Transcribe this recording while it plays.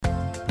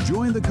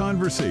Join the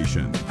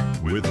conversation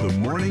with the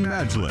Morning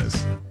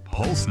Majlis,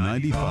 Pulse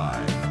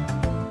 95.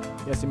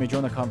 Yes, you may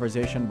join the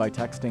conversation by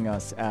texting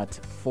us at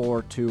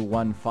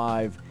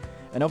 4215.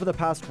 And over the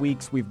past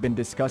weeks, we've been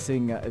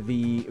discussing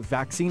the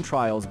vaccine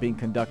trials being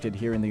conducted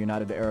here in the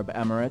United Arab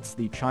Emirates.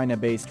 The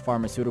China-based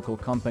pharmaceutical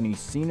company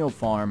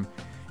Sinopharm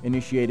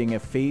initiating a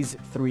phase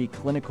 3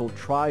 clinical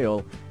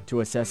trial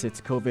to assess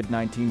its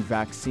COVID-19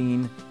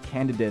 vaccine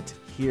candidate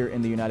here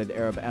in the United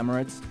Arab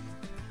Emirates.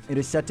 It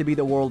is set to be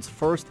the world's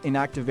first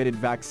inactivated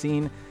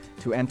vaccine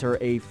to enter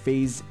a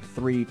phase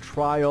 3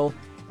 trial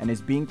and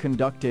is being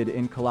conducted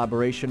in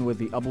collaboration with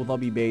the Abu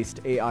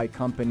Dhabi-based AI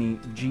company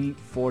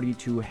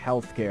G42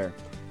 Healthcare.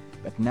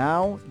 But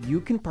now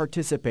you can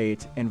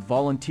participate and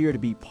volunteer to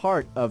be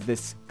part of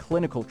this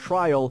clinical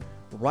trial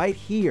right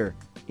here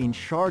in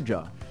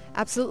Sharjah.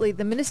 Absolutely.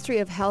 The Ministry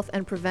of Health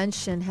and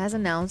Prevention has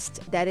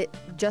announced that it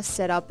just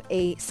set up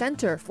a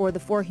center for the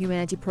For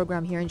Humanity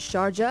program here in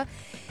Sharjah.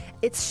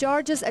 It's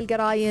Sharjah's Al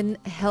Gharayan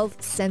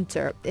Health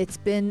Center. It's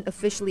been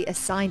officially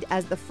assigned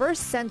as the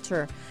first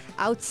center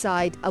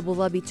outside Abu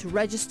Dhabi to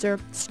register,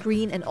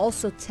 screen, and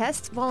also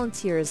test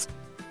volunteers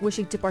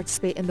wishing to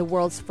participate in the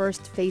world's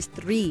first phase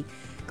 3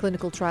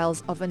 clinical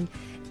trials of an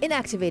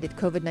inactivated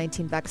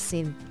COVID-19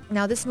 vaccine.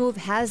 Now, this move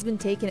has been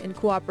taken in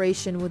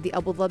cooperation with the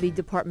Abu Dhabi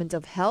Department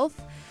of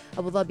Health,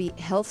 Abu Dhabi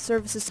Health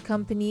Services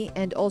Company,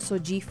 and also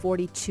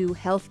G42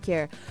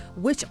 Healthcare,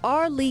 which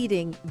are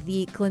leading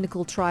the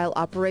clinical trial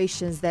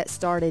operations that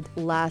started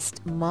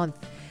last month.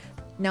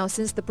 Now,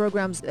 since the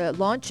program's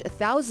launch,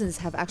 thousands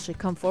have actually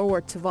come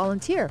forward to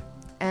volunteer.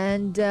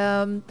 And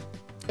Al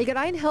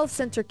Gharayan Health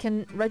Center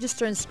can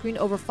register and screen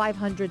over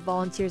 500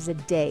 volunteers a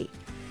day.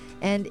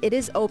 And it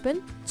is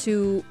open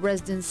to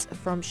residents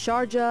from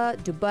Sharjah,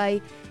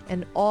 Dubai,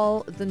 and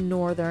all the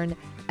northern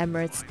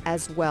Emirates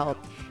as well.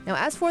 Now,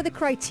 as for the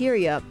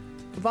criteria,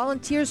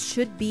 volunteers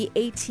should be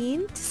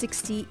 18 to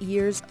 60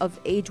 years of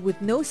age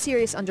with no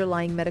serious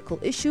underlying medical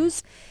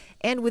issues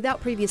and without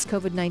previous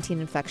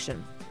COVID-19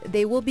 infection.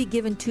 They will be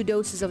given 2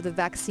 doses of the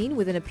vaccine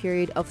within a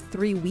period of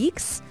 3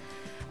 weeks.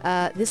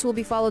 This will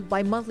be followed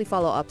by monthly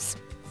follow-ups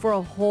for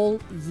a whole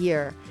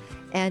year.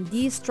 And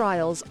these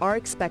trials are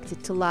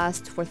expected to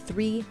last for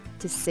 3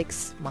 to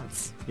 6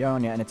 months. Yeah,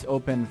 Anya, and it's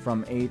open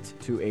from 8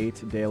 to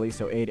 8 daily,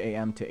 so 8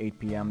 a.m. to 8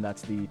 p.m.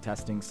 That's the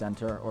testing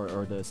center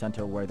or the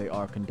center where they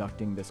are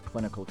conducting this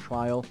clinical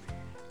trial.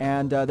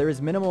 And there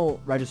is minimal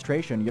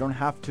registration. You don't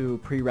have to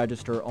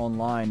pre-register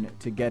online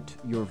to get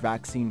your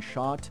vaccine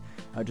shot.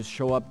 Just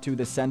show up to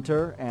the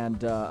center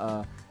and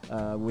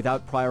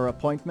without prior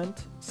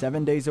appointment,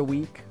 7 days a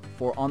week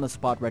for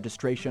on-the-spot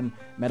registration,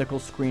 medical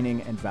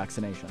screening, and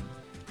vaccination.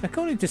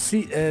 According to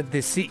the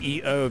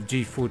CEO of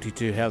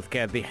G42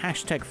 Healthcare, the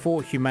hashtag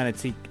For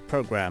Humanity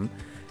program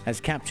has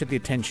captured the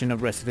attention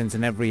of residents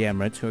in every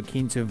emirate who are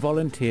keen to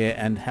volunteer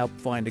and help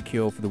find a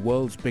cure for the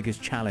world's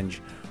biggest challenge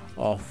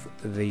of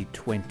the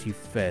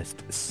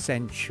 21st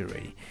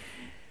century.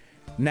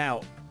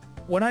 Now,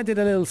 when I did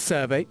a little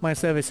survey, my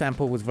survey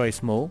sample was very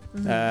small.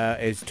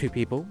 It's 2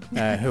 people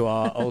who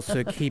are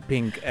also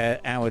keeping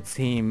our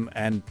team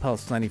and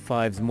Pulse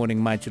 95's Morning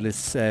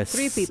Majlis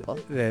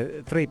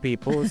 3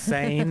 people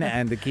sane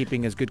and they're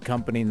keeping us good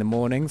company in the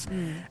mornings.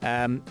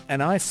 And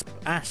I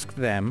asked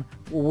them,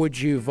 would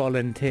you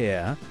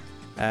volunteer?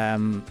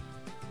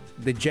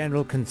 The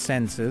general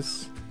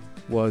consensus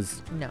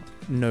was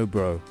no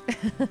bro.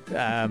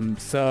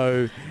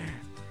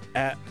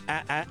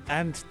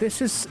 And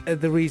this is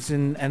the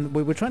reason, and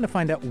we were trying to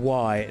find out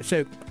why.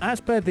 So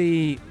as per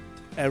the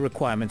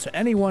requirements,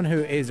 anyone who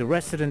is a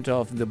resident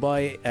of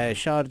Dubai,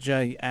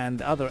 Sharjah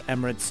and other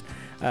Emirates,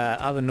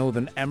 other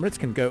northern Emirates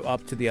can go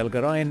up to the Al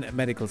Gharayan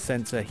Medical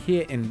Center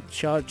here in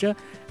Sharjah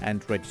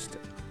and register.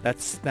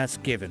 That's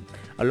given.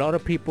 A lot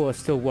of people are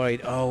still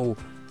worried,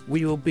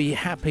 we will be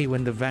happy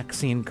when the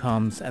vaccine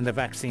comes, and the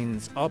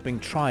vaccines are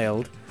being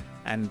trialed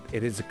and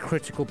it is a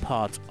critical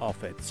part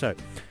of it. So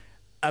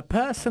a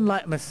person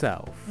like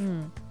myself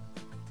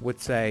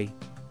would say,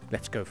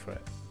 let's go for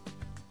it.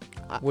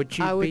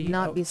 I would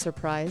not be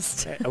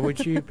surprised.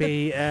 Would you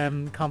be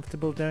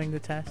comfortable doing the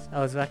test?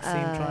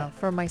 Vaccine trial?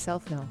 For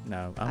myself, no.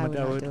 No.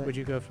 Would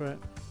you go for it?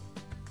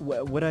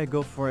 Would I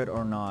go for it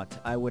or not?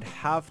 I would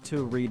have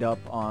to read up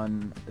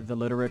on the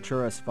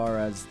literature as far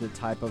as the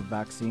type of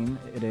vaccine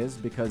it is,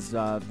 because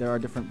there are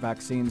different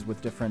vaccines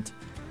with different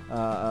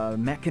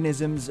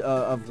mechanisms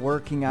of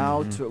working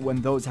out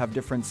when those have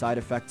different side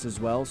effects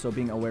as well. So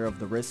being aware of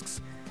the risks.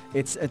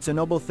 It's a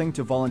noble thing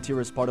to volunteer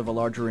as part of a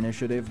larger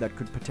initiative that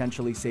could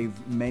potentially save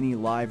many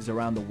lives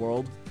around the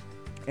world.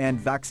 And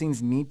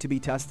vaccines need to be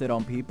tested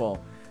on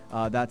people.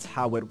 That's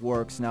how it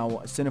works.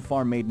 Now,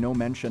 Sinopharm made no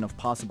mention of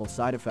possible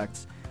side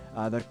effects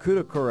that could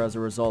occur as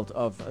a result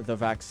of the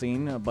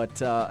vaccine,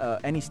 but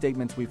any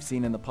statements we've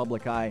seen in the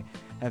public eye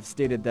have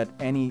stated that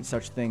any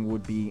such thing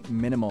would be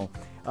minimal.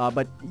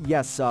 But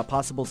yes,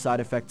 possible side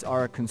effects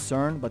are a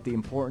concern, but the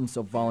importance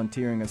of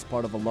volunteering as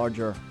part of a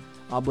larger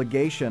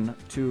obligation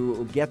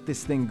to get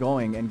this thing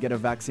going and get a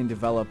vaccine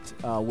developed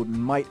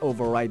might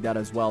override that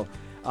as well.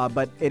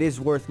 But it is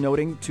worth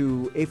noting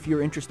if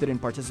you're interested in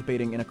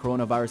participating in a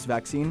coronavirus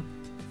vaccine,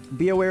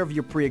 be aware of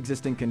your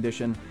pre-existing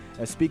condition,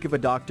 speak of a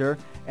doctor,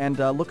 and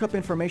look up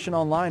information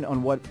online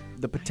on what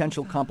the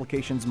potential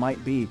complications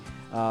might be.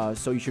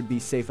 So you should be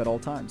safe at all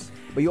times.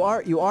 But you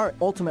are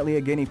ultimately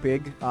a guinea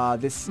pig.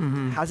 This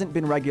hasn't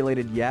been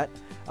regulated yet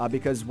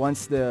because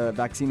once the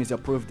vaccine is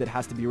approved, it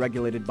has to be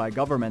regulated by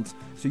governments.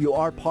 So you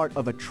are part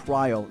of a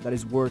trial that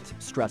is worth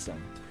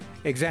stressing.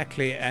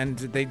 Exactly, and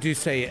they do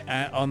say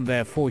on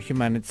their For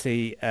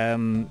Humanity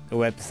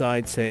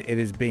website, it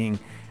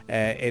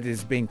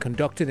is being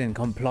conducted in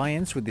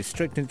compliance with the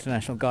strict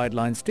international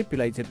guidelines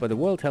stipulated by the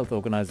World Health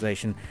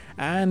Organization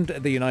and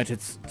the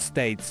United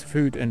States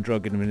Food and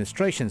Drug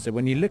Administration. So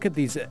when you look at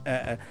these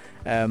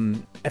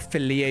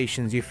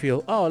affiliations, you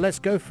feel, oh, let's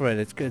go for it.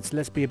 It's good.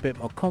 Let's be a bit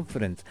more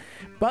confident.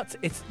 But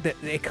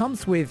it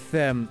comes with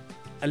a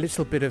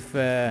little bit of,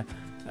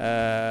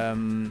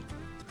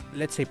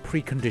 let's say,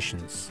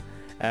 preconditions.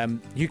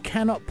 You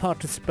cannot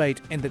participate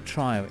in the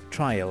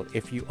trial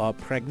if you are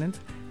pregnant,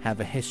 have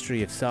a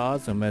history of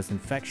SARS or MERS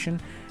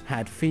infection,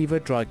 had fever,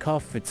 dry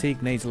cough,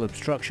 fatigue, nasal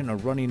obstruction or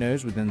runny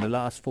nose within the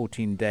last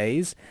 14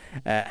 days,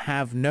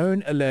 have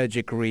known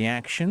allergic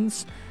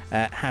reactions,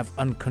 have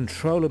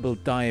uncontrollable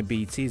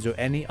diabetes or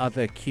any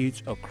other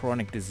acute or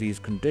chronic disease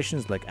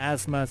conditions like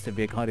asthma,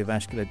 severe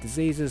cardiovascular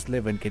diseases,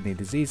 liver and kidney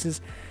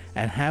diseases,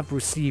 and have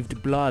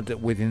received blood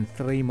within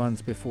 3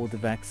 months before the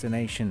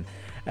vaccination.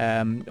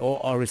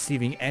 Or are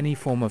receiving any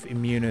form of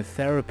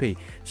immunotherapy.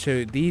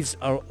 So these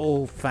are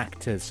all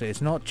factors. So it's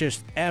not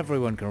just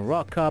everyone can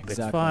rock up.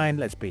 Exactly. It's fine.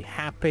 Let's be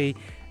happy.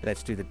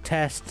 Let's do the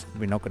test.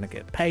 We're not going to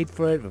get paid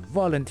for it. We're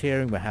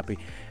volunteering. We're happy.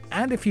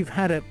 And if you've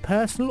had a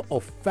personal or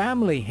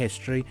family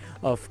history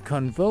of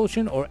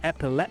convulsion or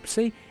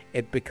epilepsy,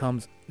 it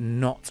becomes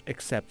not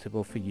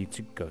acceptable for you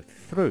to go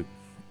through.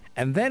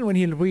 And then when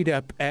you read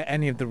up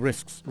any of the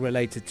risks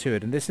related to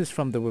it, and this is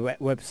from the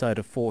website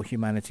of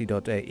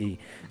forhumanity.ae,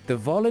 the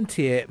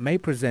volunteer may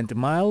present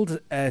mild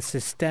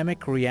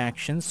systemic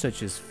reactions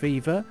such as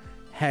fever,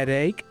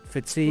 headache,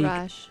 fatigue,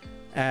 rash,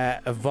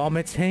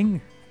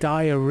 vomiting,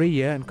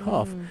 diarrhea and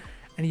cough.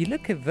 And you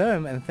look at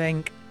them and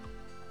think,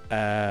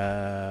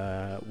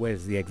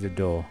 where's the exit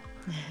door?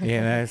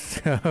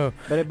 So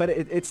but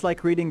it's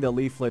like reading the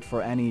leaflet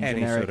for any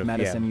generic sort of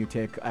medicine you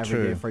take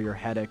every day for your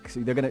headache. So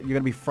you're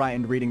gonna be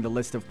frightened reading the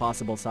list of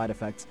possible side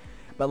effects.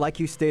 But like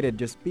you stated,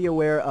 just be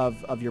aware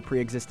of your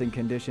pre-existing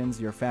conditions,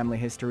 your family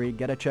history.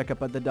 Get a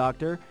checkup at the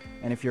doctor,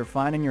 and if you're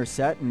fine and you're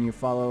set, and you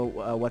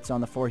follow what's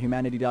on the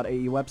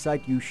forhumanity.ae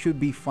website, you should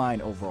be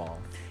fine overall.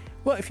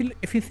 Well, if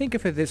you think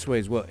of it this way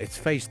as well, it's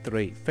phase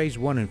 3. Phase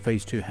 1 and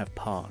phase 2 have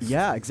passed.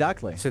 Yeah,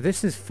 exactly. So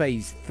this is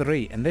phase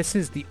 3, and this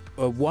is the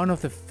one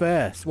of the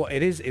first. Well,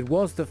 it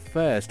was the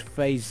first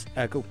phase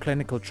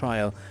clinical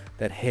trial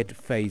that hit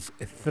phase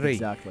 3.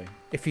 Exactly.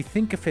 If you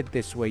think of it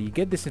this way, you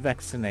get this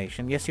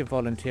vaccination. Yes, you're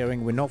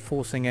volunteering. We're not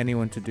forcing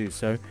anyone to do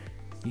so.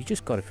 You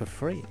just got it for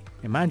free.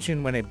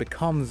 Imagine when it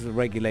becomes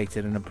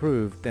regulated and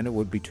approved, then it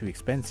would be too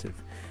expensive.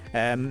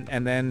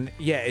 And then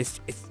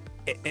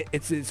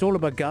it's all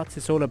about guts.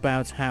 It's all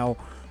about how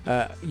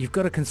you've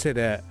got to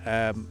consider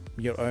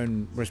your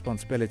own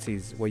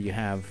responsibilities where you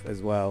have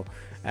as well,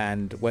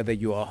 and whether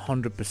you are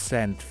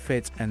 100%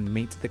 fit and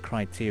meet the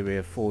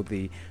criteria for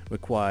the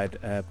required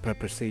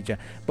procedure.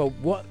 But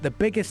what the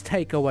biggest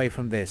takeaway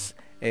from this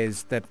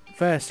is that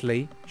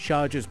firstly,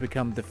 Sharjah has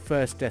become the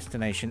first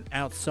destination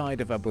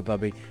outside of Abu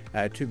Dhabi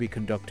to be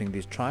conducting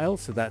these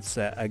trials. So that's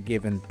a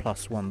given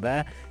 +1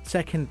 there.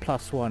 Second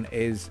 +1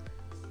 is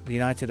the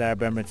United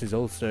Arab Emirates is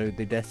also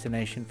the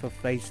destination for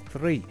phase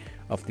 3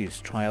 of these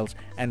trials,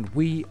 and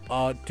we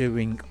are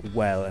doing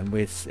well, and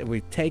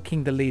we're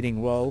taking the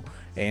leading role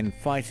in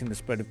fighting the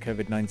spread of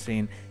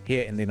COVID-19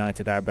 here in the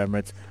United Arab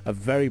Emirates. A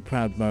very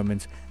proud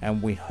moment,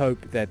 and we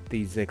hope that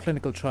these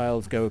clinical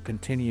trials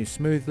continue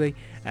smoothly,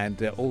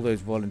 and all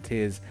those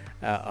volunteers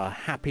are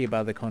happy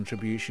about the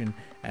contribution,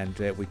 and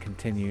we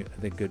continue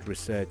the good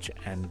research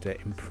and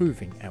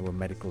improving our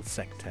medical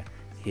sector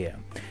here.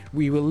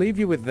 We will leave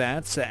you with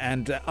that,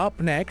 and up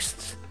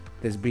next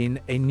there's been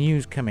a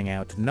news coming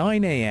out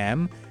 9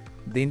 a.m.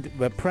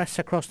 The press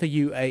across the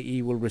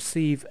UAE will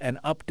receive an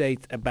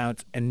update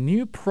about a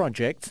new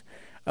project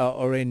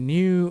or a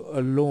new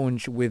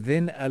launch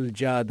within Al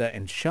Jada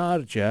in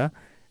Sharjah,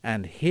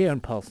 and here on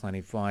Pulse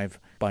 95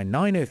 by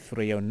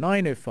 9:03 or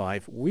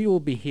 9:05 we will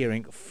be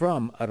hearing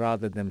from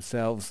Arada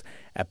themselves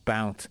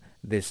about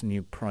this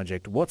new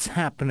project. What's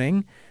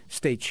happening?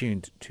 Stay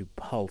tuned to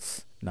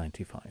Pulse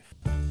 95.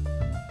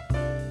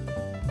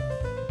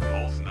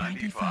 Pulse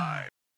 95.